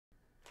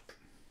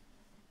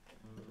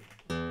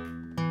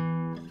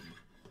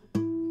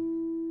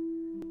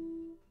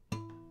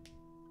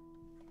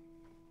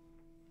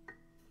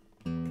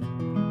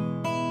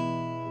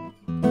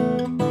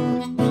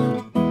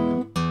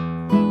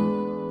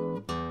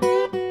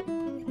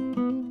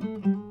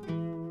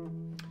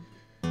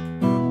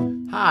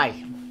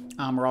Hi,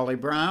 I'm Raleigh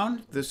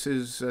Brown. This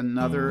is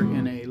another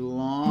in a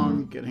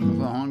long, getting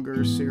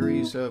longer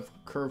series of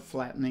curve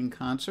flattening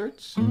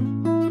concerts.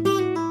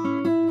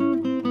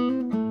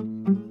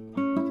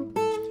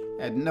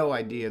 Had no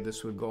idea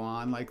this would go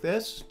on like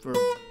this for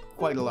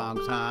quite a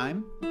long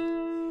time.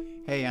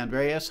 Hey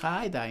Andreas,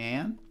 hi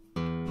Diane.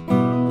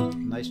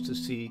 Nice to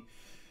see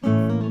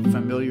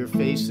familiar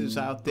faces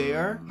out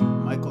there.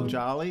 Michael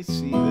Jolly,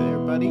 see you there,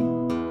 buddy.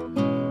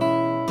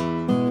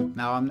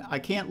 Now I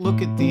can't look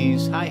at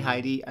these. Hi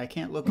Heidi, I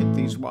can't look at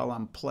these while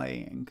I'm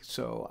playing,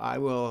 so I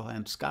will,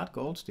 and Scott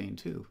Goldstein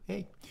too.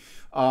 Hey,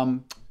 but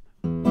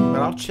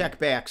I'll check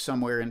back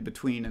somewhere in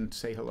between and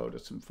say hello to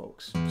some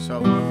folks.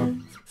 So,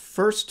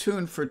 first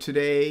tune for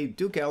today,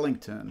 Duke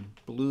Ellington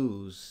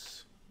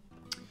Blues,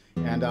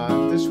 and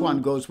this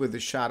one goes with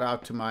a shout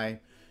out to my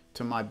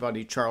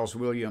buddy Charles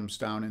Williams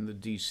down in the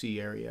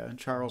D.C. area. And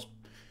Charles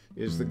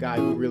is the guy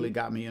who really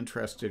got me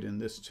interested in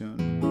this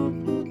tune.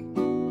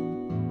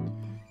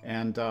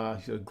 And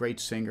he's a great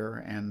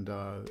singer and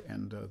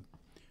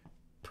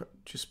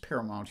just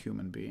paramount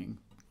human being.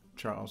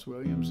 Charles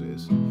Williams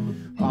is.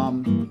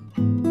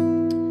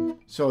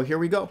 So here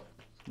we go.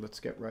 Let's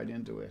get right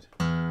into it.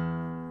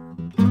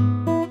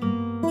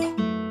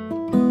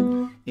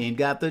 Ain't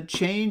got the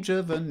change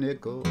of a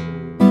nickel.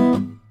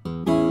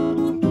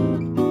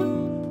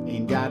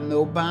 Ain't got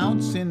no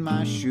bounce in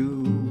my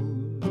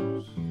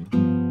shoes.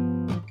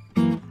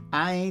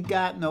 I ain't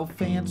got no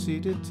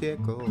fancy to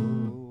tickle.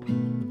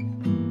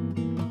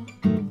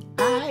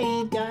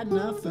 Got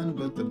nothing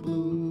but the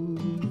blues.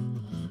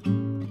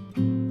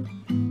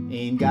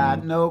 Ain't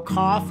got no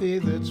coffee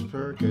that's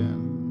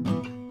perkin'.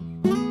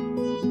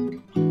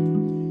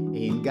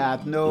 Ain't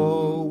got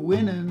no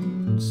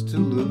winnings to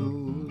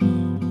lose.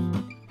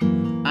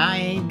 I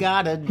ain't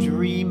got a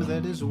dream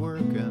that is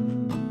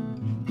working.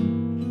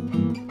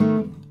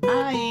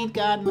 I ain't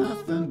got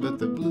nothing but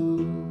the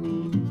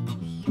blues.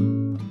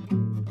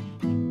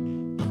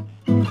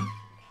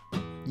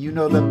 You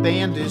know the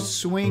band is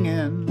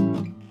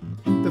swinging,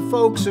 the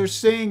folks are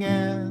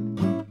singing,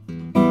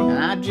 and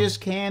I just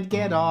can't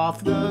get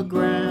off the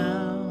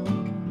ground.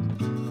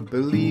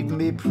 Believe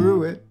me,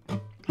 Pruitt,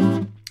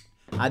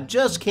 I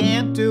just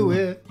can't do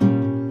it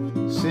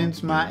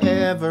since my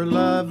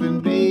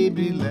ever-loving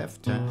baby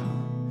left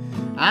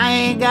town. I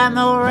ain't got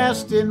no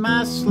rest in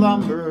my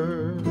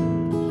slumber,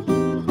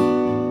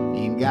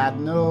 ain't got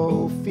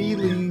no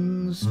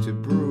feelings to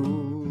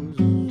bruise.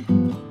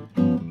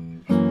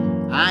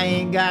 I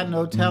ain't got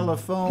no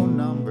telephone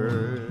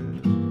numbers.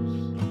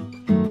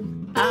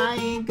 I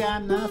ain't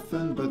got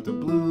nothing but the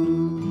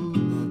blues.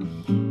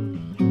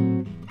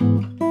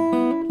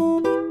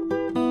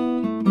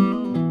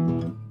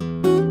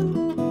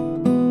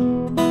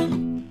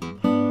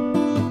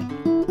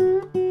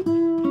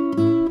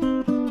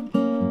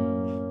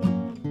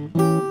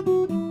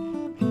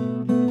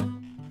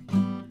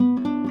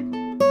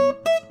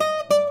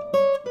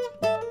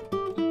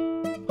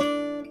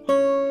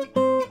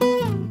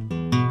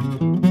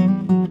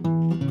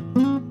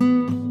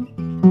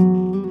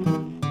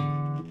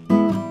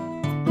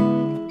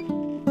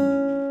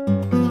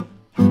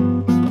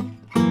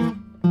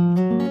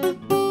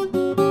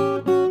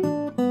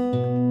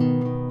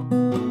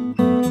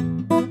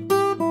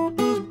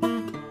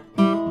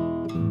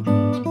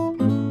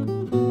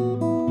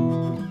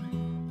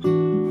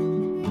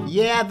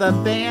 Yeah, the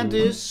band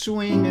is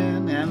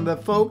swinging and the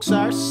folks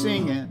are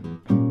singing.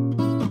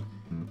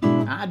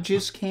 I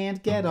just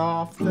can't get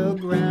off the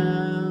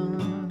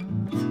ground.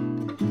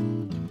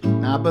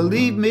 Now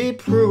believe me,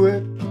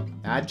 Pruitt,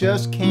 I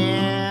just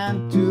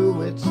can't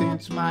do it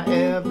since my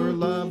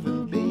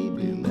ever-loving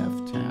baby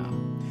left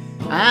town.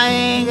 I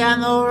ain't got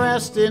no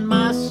rest in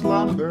my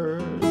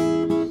slumbers,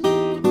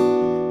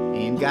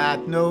 ain't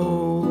got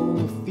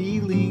no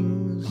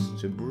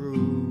feelings to bruise.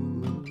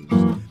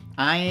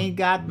 I ain't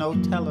got no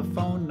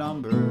telephone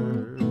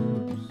numbers.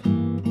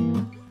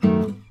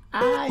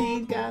 I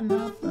ain't got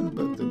nothing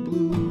but the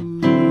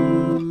blues.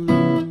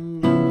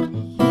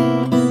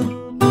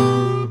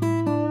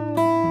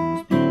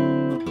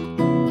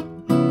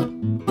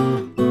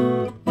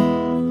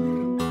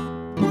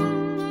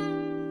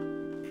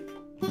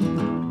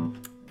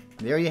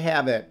 There you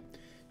have it.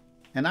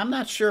 And I'm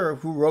not sure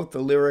who wrote the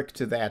lyric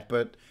to that,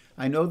 but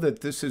I know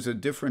that this is a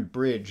different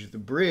bridge. The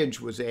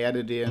bridge was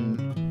added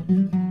in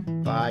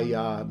by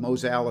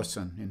Mose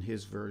Allison in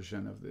his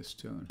version of this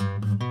tune.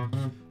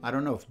 I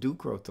don't know if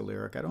Duke wrote the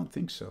lyric. I don't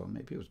think so.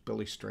 Maybe it was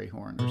Billy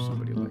Strayhorn or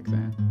somebody like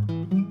that.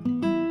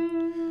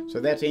 So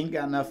that's Ain't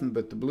Got Nothing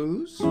But the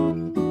Blues.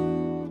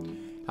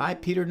 Hi,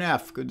 Peter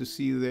Neff. Good to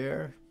see you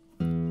there.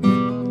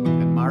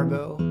 And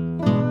Margot.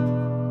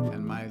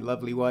 And my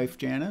lovely wife,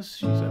 Janice.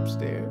 She's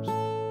upstairs.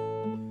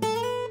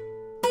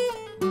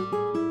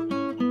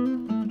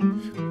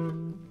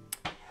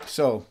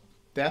 So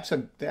that's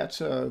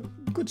a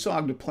good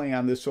song to play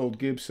on this old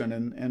Gibson,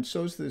 and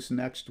so's this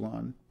next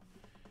one.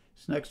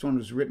 This next one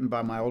was written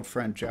by my old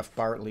friend Jeff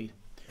Bartley,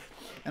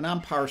 and I'm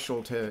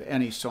partial to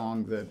any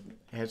song that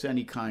has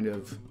any kind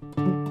of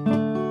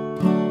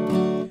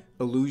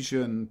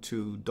allusion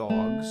to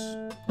dogs.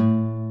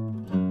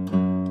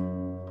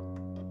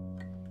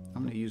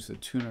 use the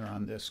tuner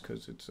on this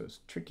because it's a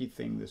tricky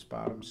thing, this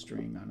bottom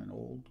string on an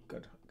old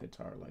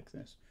guitar like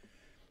this.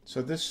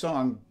 So this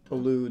song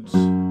alludes,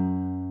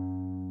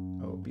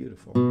 oh,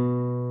 beautiful.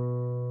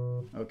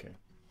 Okay,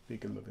 you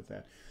can look at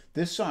that.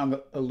 This song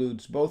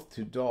alludes both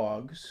to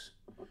dogs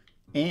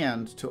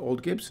and to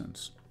old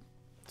Gibsons.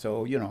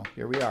 So, you know,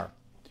 here we are.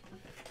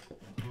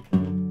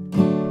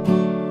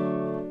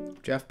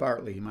 Jeff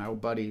Bartley, my old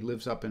buddy,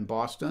 lives up in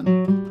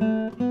Boston.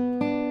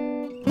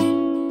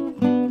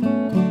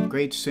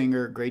 Great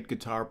singer, great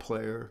guitar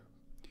player.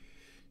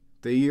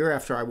 The year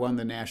after I won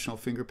the National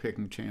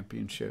Fingerpicking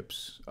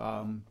Championships,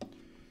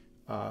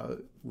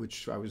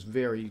 which I was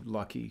very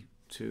lucky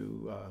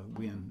to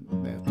win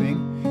that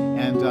thing,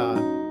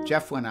 and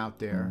Jeff went out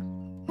there.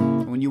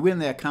 When you win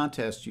that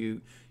contest,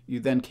 you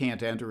then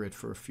can't enter it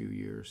for a few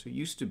years. It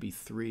used to be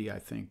 3, I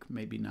think.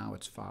 Maybe now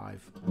it's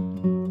 5.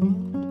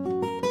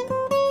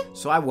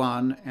 So I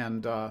won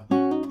and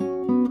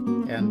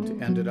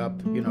ended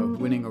up, you know,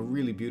 winning a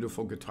really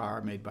beautiful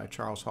guitar made by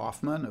Charles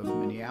Hoffman of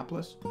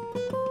Minneapolis,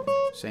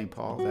 St.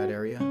 Paul, that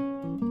area.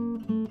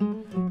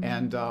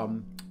 And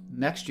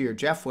next year,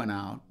 Jeff went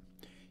out.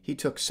 He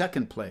took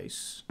 2nd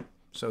place,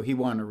 so he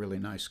won a really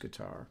nice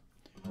guitar.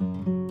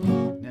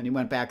 And he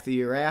went back the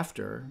year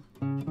after,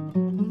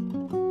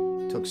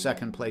 took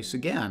 2nd place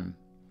again,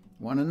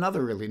 won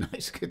another really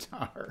nice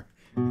guitar.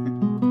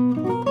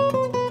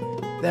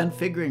 Then,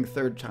 figuring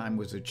 3rd time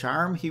was a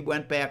charm, he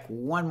went back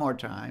one more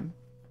time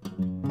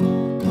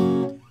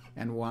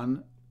and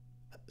won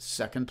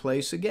 2nd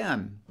place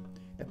again.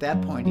 At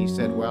that point, he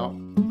said, well,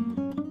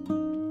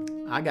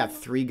 I got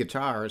 3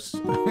 guitars. I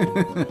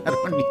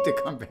don't need to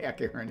come back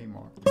here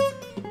anymore.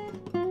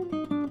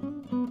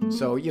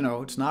 So, you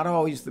know, it's not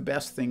always the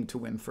best thing to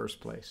win 1st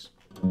place.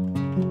 But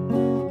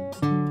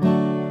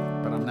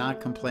I'm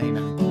not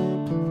complaining.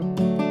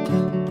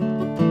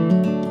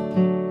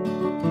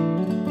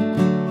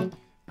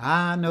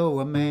 I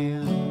know a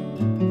man,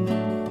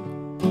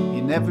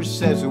 he never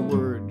says a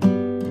word.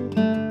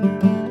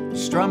 He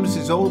strums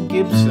his old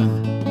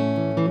Gibson,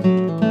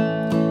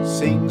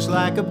 sings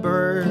like a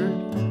bird.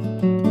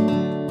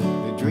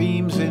 The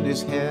dreams in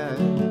his head,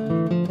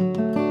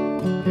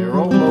 they're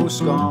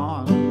almost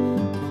gone.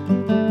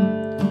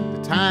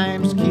 The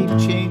times keep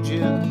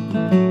changing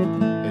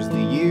as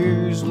the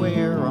years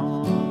wear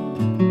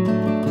on,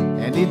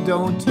 and it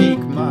don't take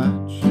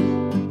much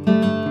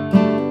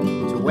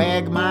to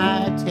wag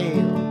my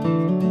tail.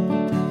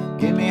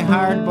 Give me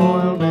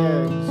hard-boiled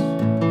eggs,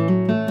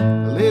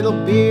 a little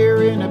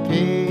beer in a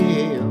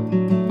pail.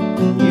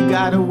 You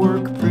gotta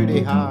work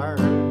pretty hard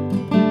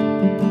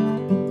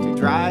to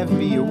drive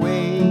me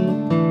away,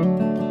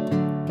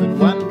 but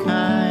one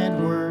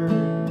kind word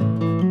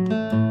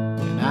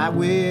and I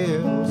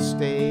will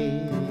stay.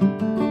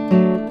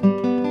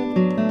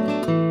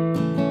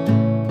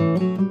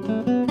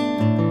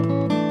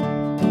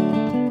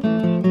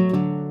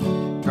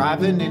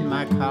 Driving in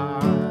my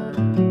car,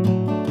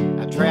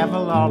 I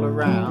travel all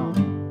around.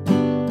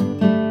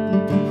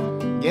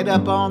 Get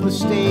up on the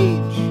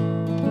stage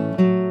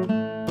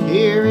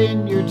here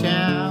in your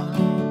town.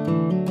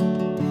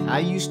 I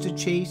used to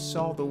chase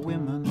all the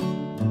women,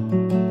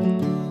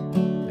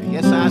 I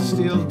guess I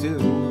still do.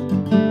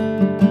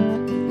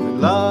 But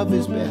love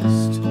is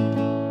best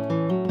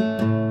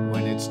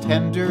when it's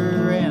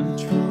tender and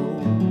true,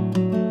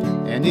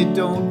 and it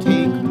don't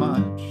take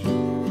much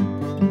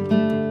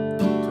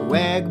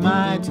wag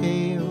my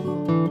tail.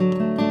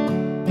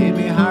 Give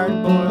me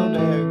hard-boiled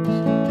eggs,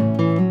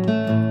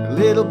 a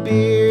little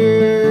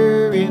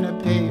beer in a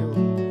pail.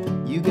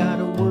 You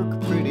gotta work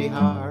pretty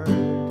hard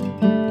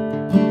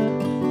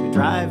to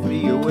drive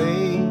me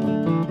away.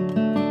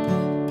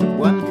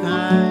 One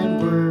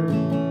kind word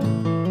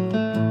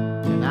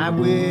and I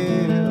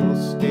will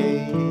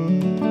stay.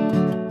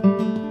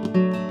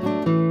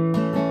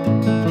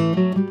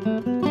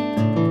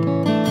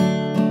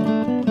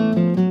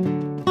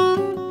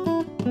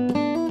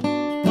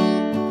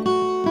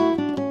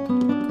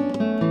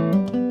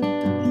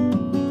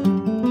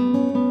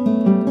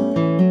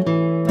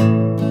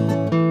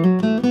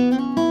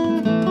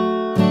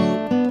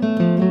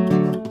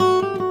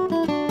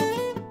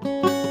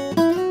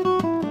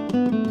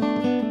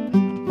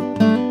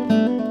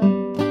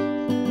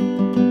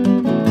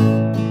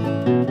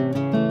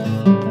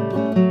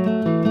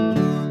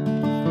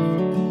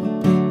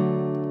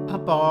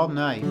 All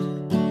night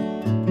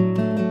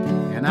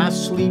and I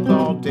sleep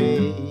all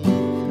day.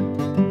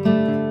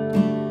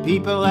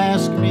 People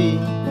ask me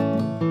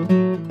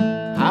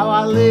how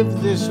I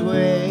live this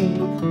way.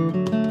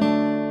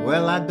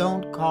 Well, I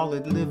don't call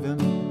it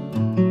living,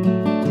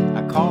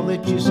 I call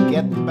it just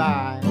getting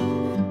by.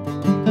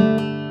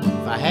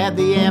 If I had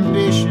the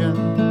ambition,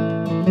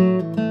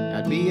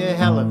 I'd be a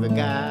hell of a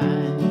guy.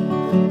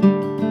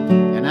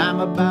 And I'm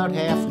about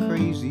half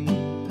crazy,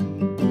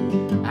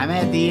 I'm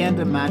at the end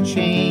of my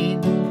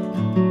chain.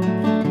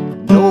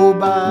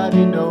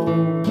 Nobody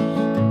knows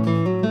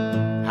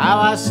how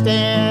I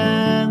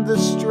stand the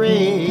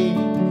strain.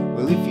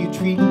 Well, if you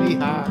treat me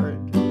hard,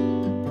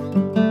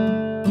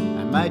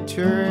 I might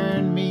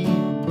turn mean.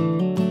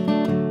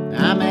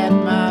 I'm at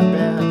my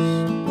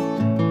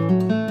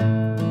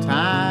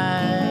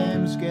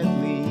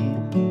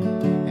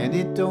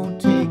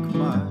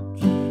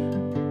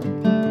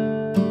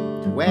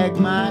wag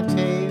my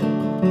tail.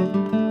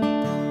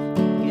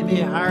 Give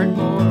me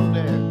hard-boiled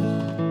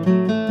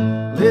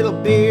eggs, little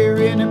beer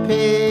in a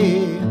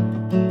pail.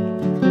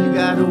 You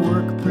gotta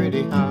work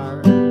pretty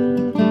hard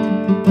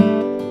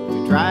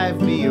to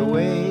drive me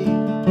away.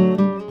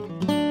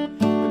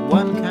 But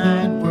one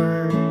kind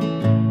word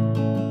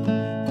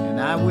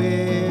and I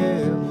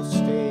will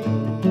stay.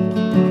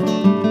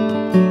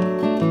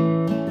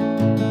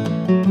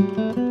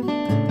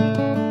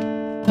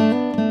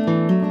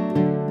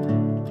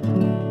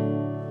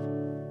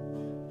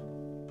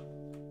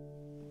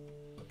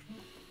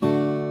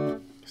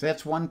 So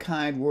that's One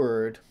Kind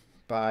Word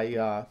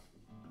by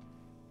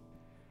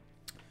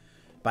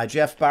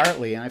Jeff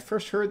Bartley, and I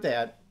first heard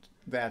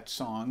that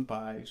song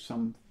by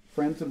some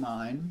friends of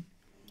mine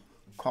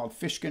called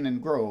Fishkin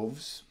and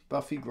Groves,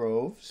 Buffy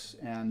Groves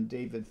and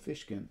David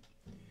Fishkin,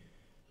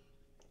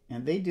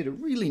 and they did a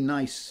really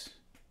nice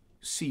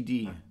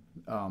CD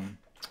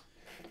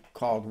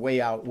called Way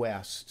Out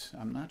West.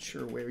 I'm not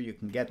sure where you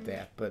can get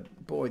that, but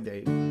boy,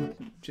 they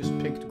just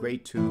picked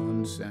great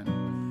tunes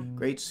and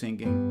great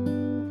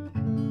singing,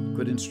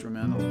 good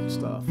instrumental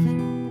stuff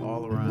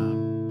all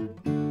around.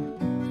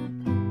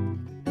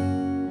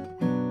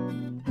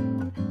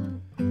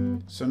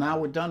 So now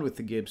we're done with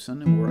the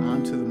Gibson and we're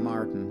on to the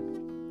Martin.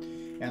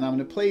 And I'm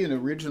going to play an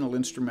original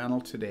instrumental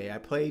today. I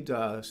played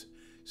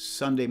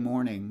Sunday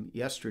morning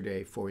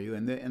yesterday for you,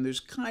 and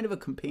there's kind of a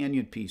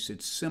companion piece.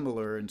 It's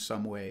similar in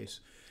some ways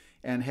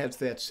and has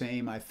that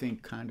same, I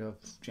think, kind of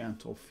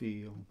gentle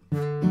feel.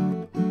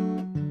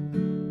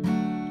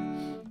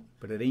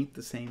 But it ain't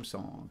the same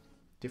song,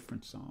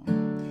 different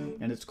song.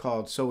 And it's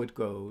called So It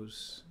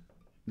Goes,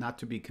 not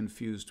to be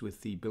confused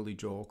with the Billy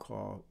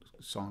Joel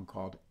song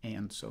called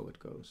And So It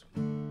Goes.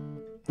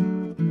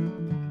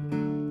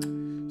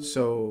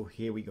 So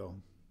here we go.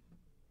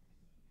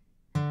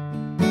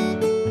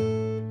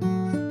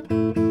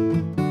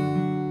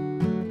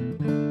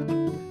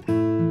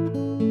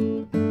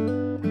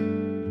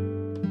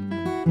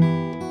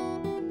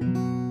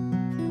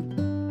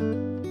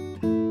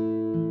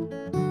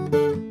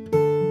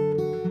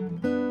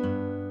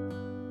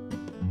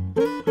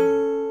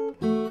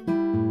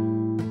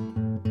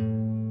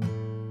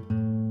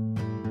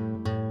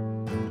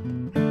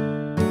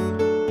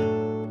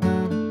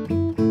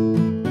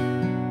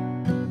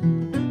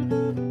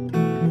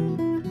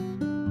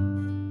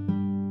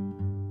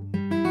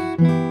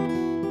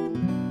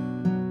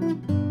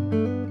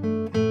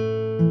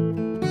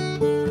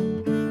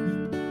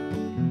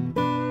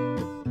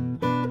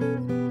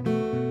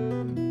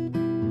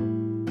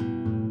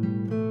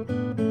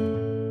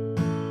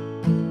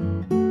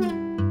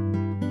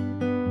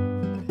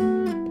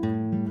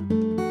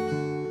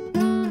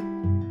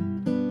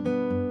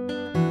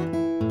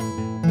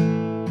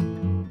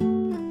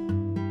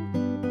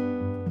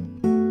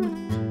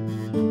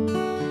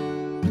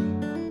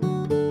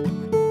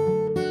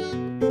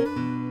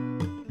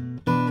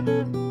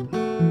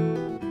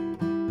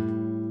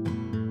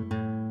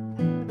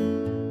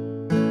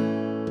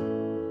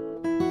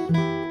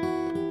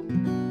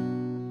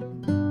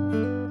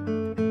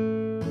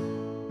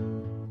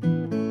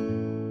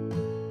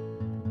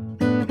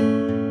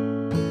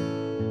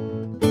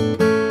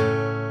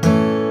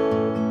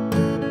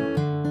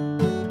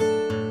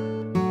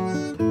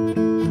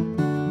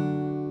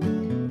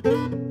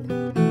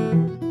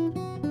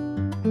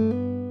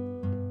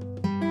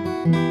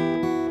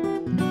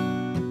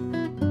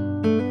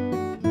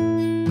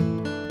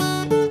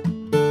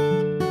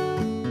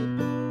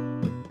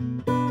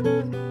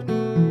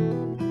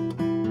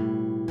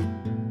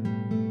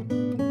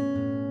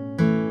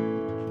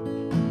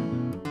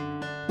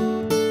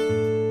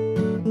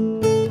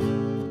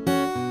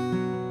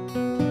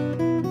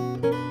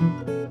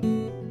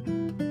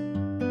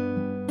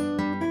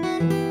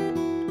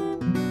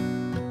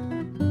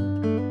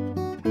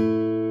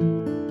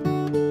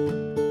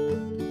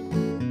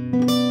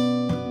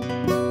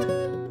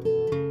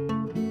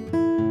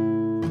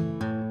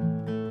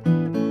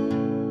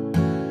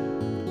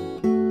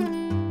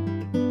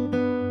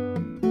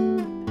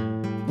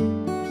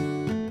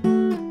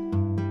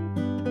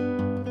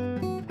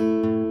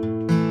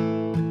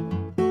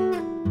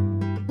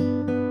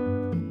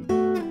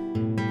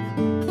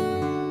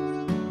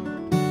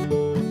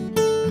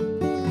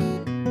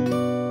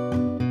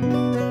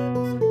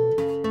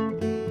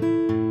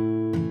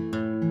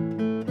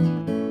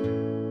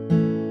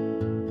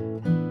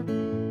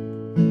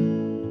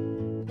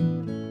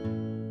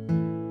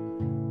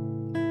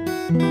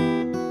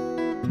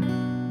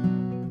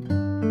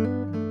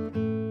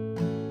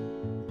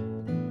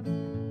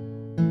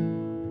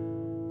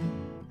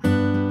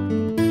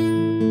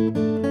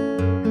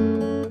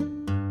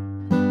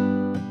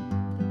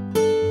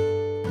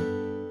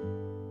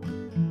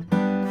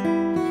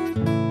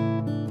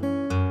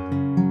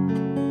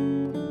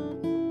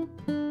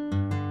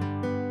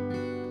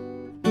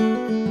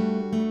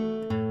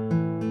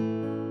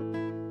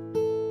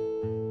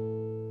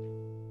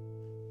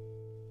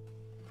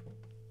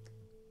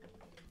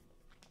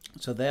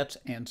 So that's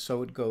And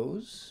So It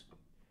Goes.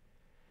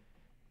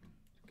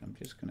 I'm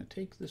just going to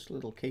take this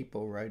little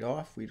capo right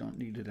off. We don't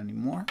need it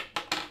anymore.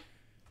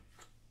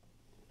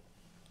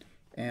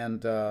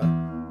 And so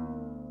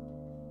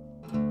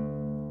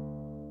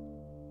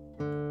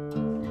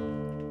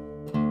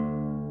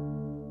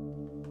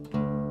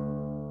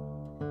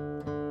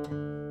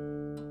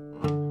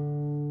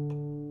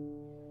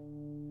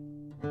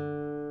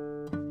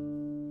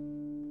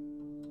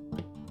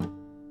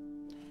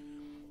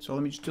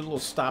let me just do a little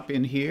stop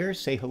in here,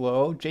 say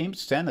hello. James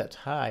Sennett,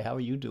 hi, how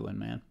are you doing,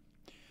 man?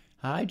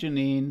 Hi,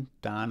 Janine.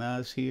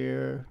 Donna's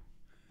here.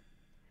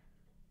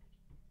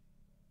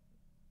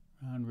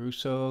 Ron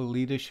Russo,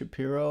 Lita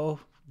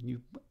Shapiro.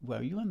 Well,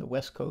 are you on the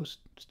West Coast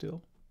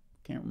still?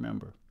 Can't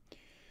remember.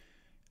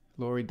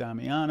 Lori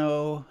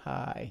Damiano,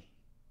 hi.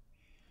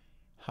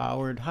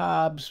 Howard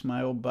Hobbs,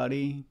 my old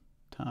buddy.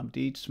 Tom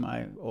Dietz,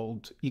 my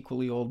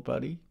equally old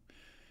buddy.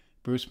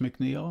 Bruce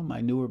McNeil, my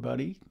newer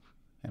buddy.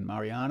 And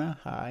Mariana,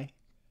 hi.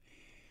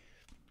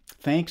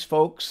 Thanks,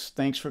 folks.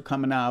 Thanks for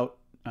coming out.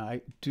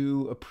 I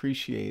do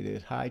appreciate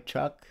it. Hi,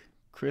 Chuck.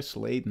 Chris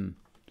Layden.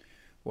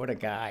 What a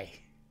guy.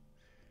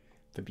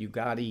 The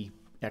Bugatti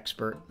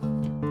expert.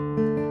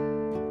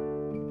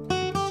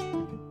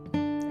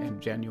 And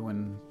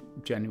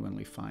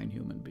genuinely fine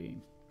human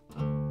being.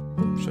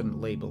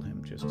 Shouldn't label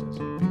him just as a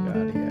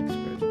Bugatti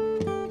expert.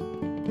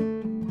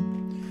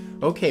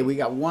 Okay, we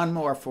got one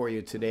more for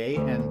you today,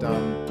 and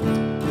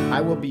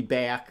I will be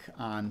back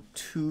on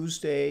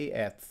Tuesday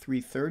at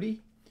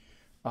 3:30.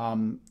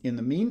 In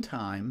the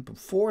meantime,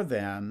 before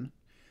then,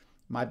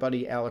 my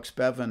buddy Alex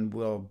Bevan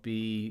will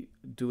be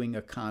doing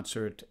a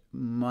concert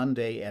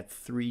Monday at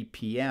 3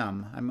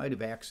 p.m. I might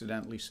have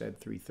accidentally said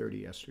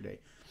 3:30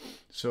 yesterday.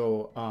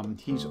 So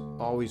he's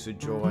always a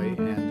joy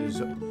and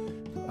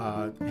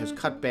has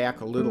cut back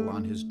a little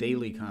on his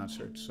daily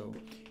concerts, so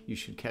you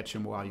should catch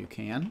him while you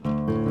can.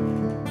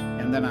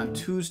 And then on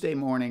Tuesday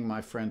morning,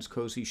 my friends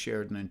Cozy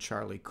Sheridan and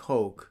Charlie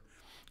Koch,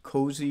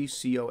 Cozy,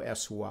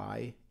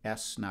 C-O-S-Y,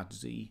 S, not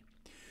Z,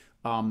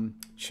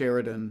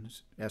 Sheridan,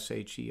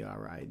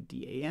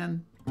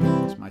 S-H-E-R-I-D-A-N,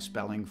 that's my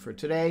spelling for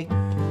today,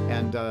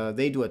 and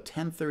they do a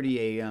 10:30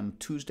 a.m.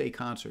 Tuesday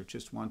concert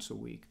just once a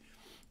week.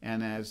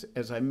 And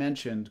as I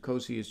mentioned,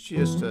 Cozy is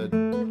just a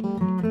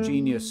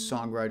genius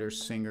songwriter,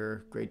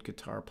 singer, great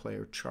guitar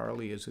player.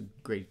 Charlie is a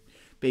great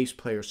bass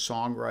player,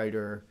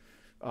 songwriter.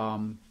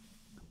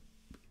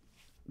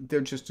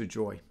 They're just a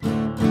joy.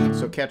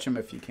 So catch them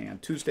if you can.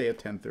 Tuesday at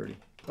 10:30.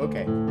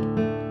 Okay.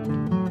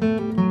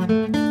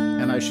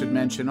 And I should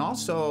mention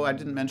also, I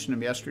didn't mention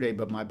him yesterday,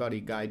 but my buddy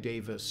Guy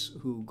Davis,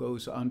 who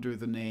goes under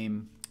the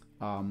name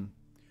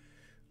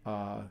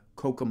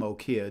Kokomo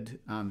Kid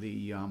on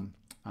the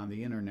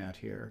internet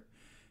here.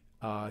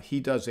 He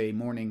does a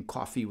morning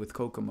coffee with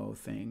Kokomo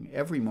thing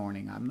every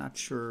morning. I'm not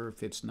sure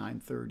if it's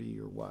 9:30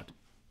 or what.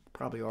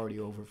 Probably already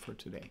over for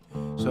today.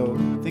 So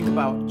think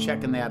about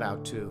checking that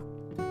out too.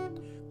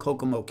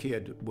 Kokomo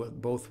Kid,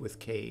 both with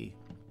K.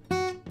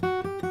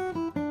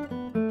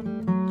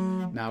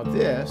 Now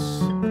this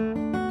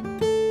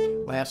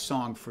last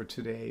song for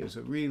today is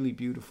a really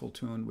beautiful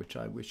tune, which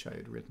I wish I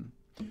had written.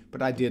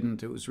 But I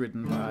didn't. It was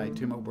written by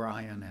Tim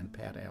O'Brien and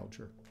Pat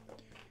Alger.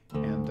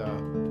 And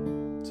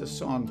it's a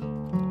song,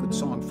 good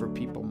song for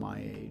people my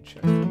age,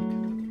 I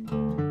think.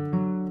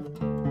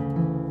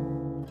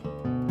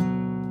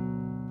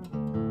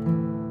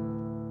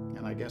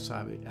 And I guess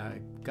I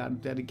got to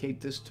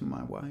dedicate this to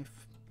my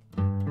wife.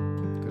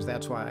 Because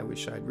that's why I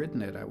wish I'd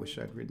written it. I wish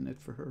I'd written it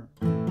for her.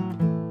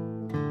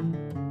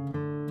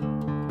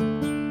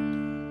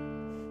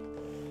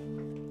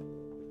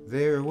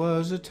 There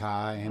was a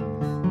time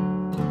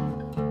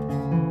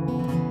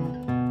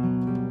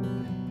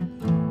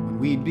when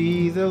we'd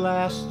be the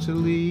last to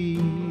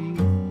leave,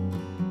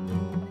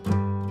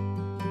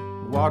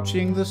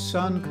 watching the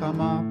sun come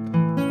up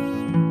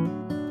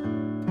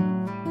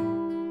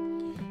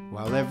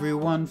while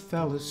everyone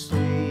fell asleep.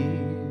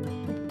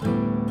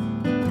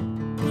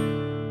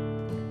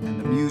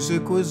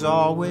 Music was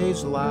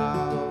always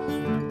loud,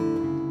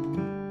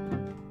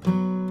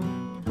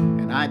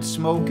 and I'd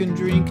smoke and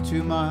drink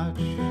too much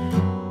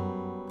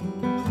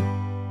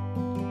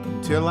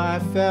until I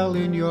fell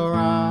in your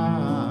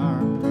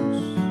arms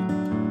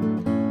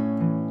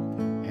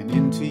and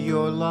into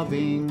your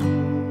loving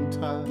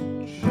touch.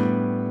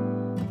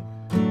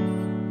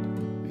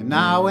 And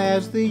now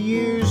as the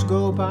years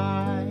go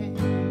by,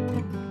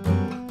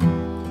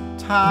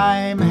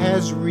 time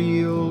has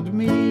reeled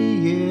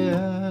me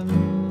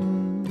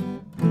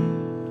in.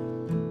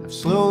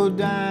 Slowed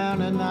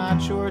down a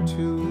notch or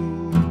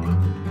two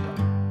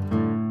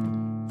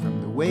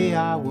from the way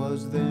I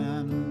was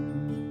then.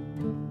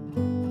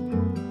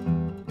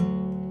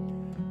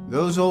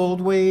 Those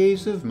old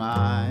ways of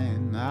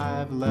mine,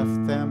 I've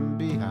left them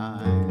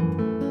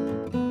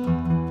behind.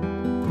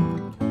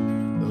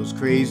 Those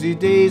crazy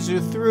days are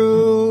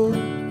through.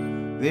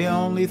 The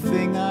only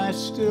thing I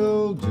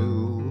still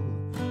do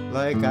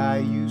like I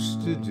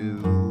used to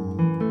do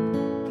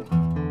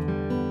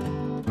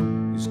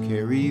is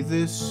carry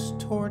this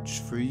torch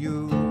for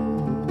you.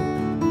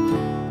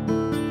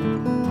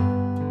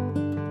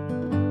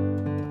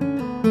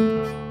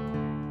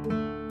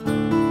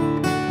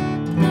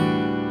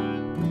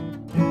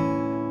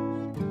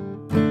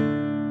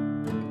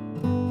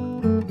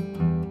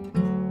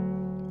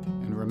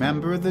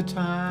 remember the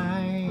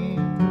time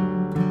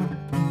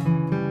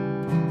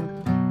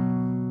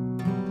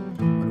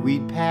when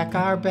we'd pack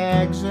our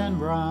bags and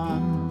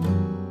run,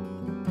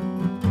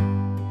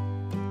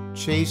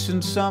 chasing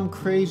some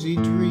crazy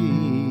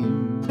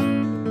dream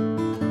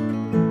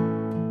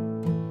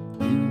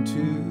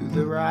into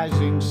the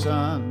rising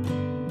sun.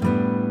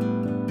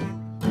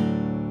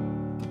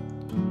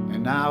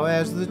 And now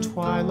as the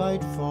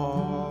twilight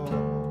falls,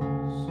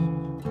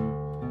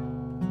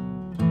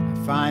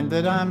 I find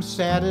that I'm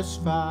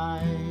satisfied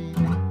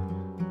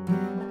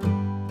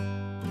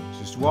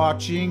just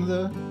watching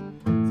the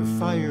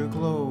fire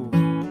glow,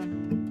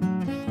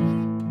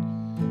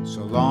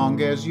 so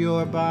long as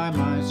you're by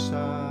my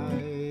side.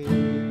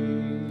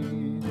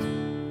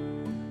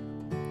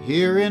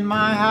 Here in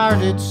my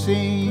heart it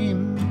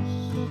seems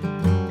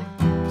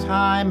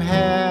time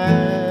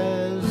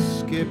has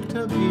skipped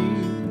a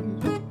beat,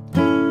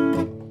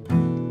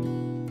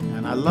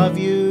 and I love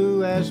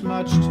you as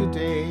much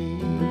today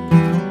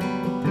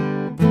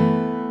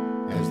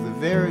as the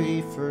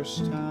very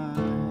first time.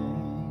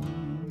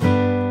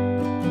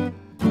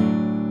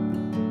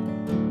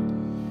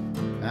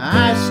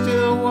 I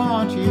still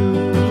want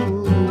you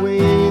the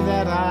way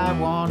that I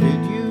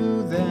wanted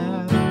you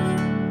then.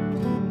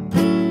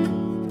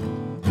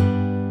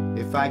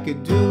 If I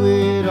could do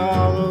it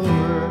all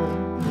over,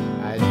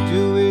 I'd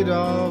do it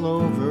all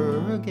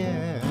over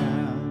again.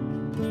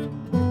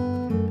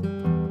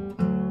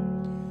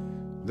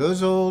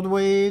 Those old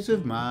ways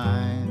of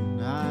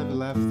mine, I've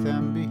left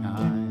them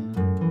behind.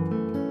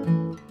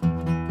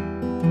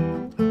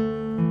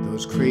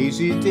 Those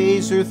crazy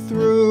days are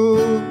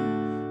through.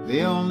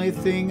 The only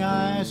thing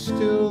I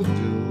still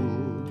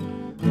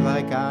do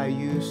like I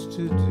used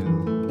to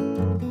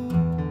do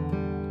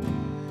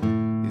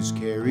is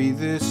carry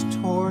this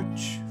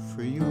torch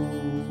for you.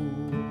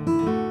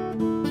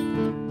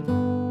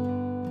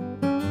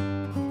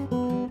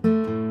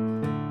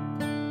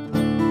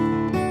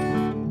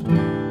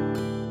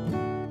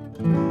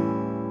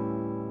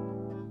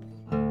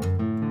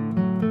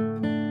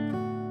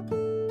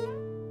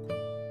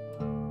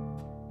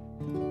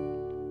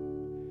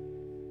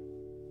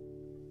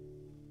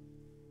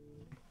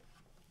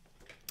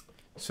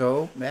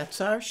 So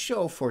that's our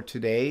show for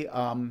today.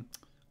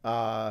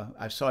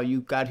 I saw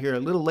you got here a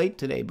little late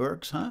today,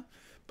 Burks, huh?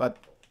 But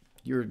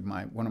you're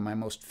one of my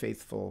most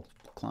faithful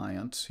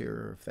clients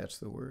here, if that's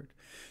the word.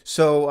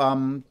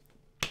 So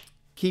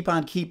keep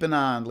on keeping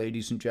on,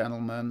 ladies and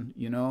gentlemen.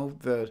 You know,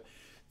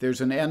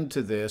 there's an end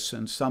to this,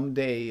 and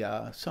someday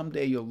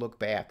you'll look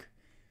back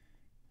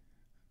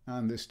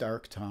on this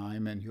dark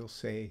time and you'll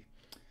say,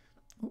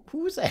 "Who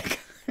was that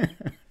guy?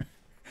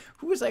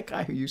 Who was that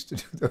guy who used to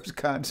do those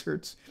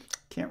concerts?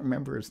 Can't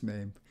remember his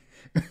name."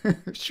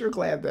 Sure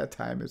glad that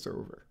time is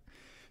over.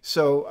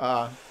 So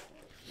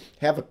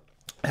have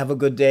a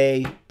good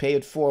day. Pay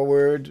it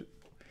forward.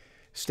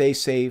 Stay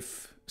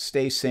safe.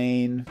 Stay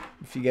sane.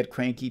 If you get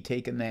cranky,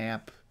 take a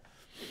nap.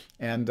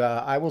 And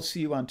I will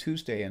see you on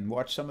Tuesday, and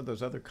watch some of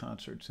those other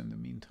concerts in the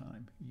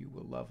meantime. You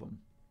will love them.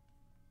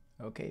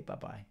 Okay,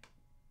 bye-bye.